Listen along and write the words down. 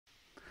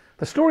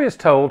The story is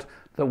told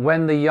that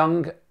when the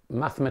young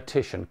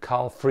mathematician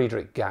Carl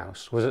Friedrich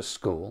Gauss was at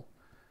school,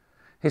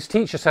 his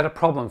teacher set a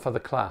problem for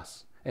the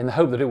class in the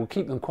hope that it would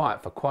keep them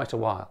quiet for quite a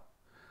while.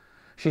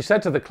 She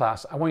said to the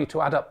class, I want you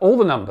to add up all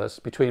the numbers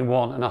between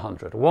 1 and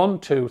 100. 1,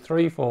 2,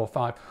 3, 4,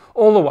 5,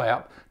 all the way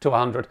up to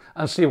 100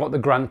 and see what the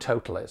grand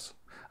total is.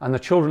 And the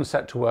children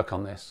set to work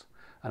on this.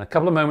 And a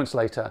couple of moments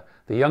later,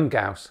 the young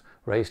Gauss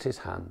raised his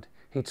hand.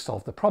 He'd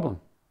solved the problem.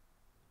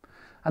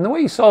 And the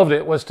way he solved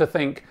it was to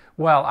think,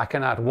 well, I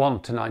can add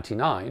 1 to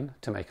 99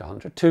 to make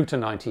 100, 2 to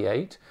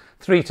 98,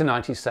 3 to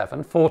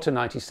 97, 4 to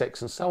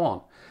 96, and so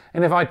on.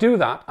 And if I do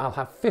that, I'll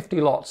have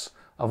 50 lots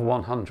of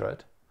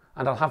 100,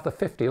 and I'll have the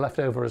 50 left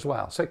over as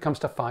well. So it comes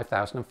to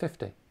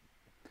 5,050.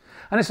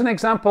 And it's an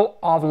example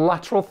of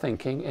lateral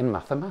thinking in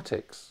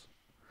mathematics.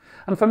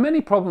 And for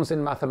many problems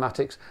in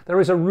mathematics,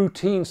 there is a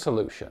routine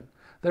solution.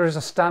 There is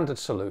a standard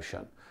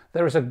solution.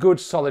 There is a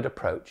good solid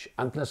approach.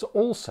 And there's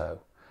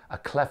also a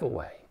clever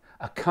way,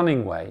 a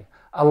cunning way,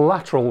 a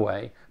lateral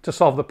way to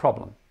solve the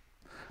problem.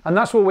 And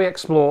that's what we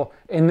explore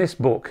in this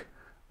book,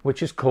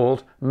 which is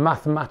called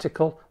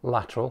Mathematical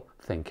Lateral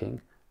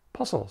Thinking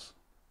Puzzles.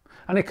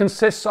 And it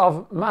consists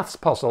of maths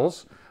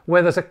puzzles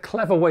where there's a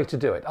clever way to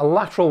do it, a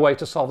lateral way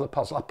to solve the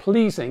puzzle, a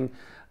pleasing,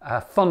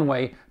 fun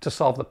way to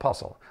solve the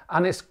puzzle.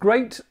 And it's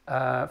great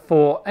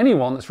for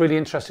anyone that's really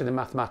interested in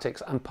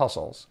mathematics and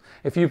puzzles.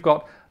 If you've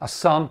got a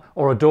son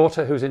or a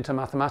daughter who's into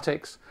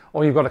mathematics,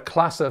 or you've got a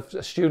class of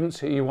students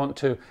who you want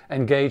to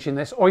engage in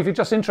this, or if you're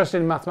just interested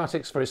in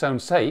mathematics for its own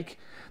sake,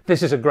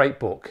 this is a great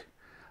book.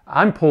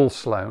 I'm Paul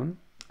Sloane.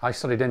 I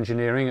studied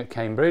engineering at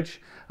Cambridge,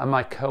 and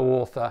my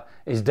co-author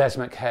is Des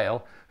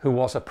McHale, who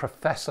was a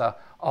professor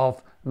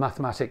of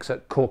mathematics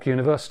at Cork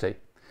University.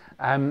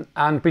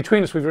 And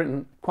between us, we've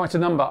written quite a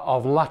number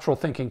of lateral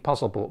thinking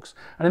puzzle books.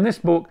 And in this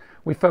book,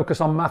 we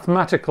focus on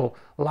mathematical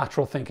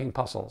lateral thinking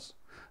puzzles.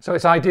 So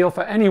it's ideal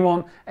for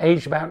anyone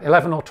aged about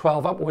 11 or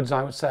 12 upwards,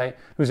 I would say,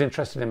 who's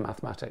interested in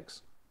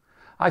mathematics.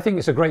 I think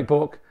it's a great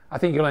book. I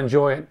think you'll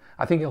enjoy it.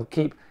 I think it'll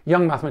keep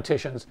young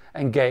mathematicians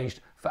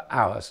engaged for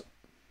hours.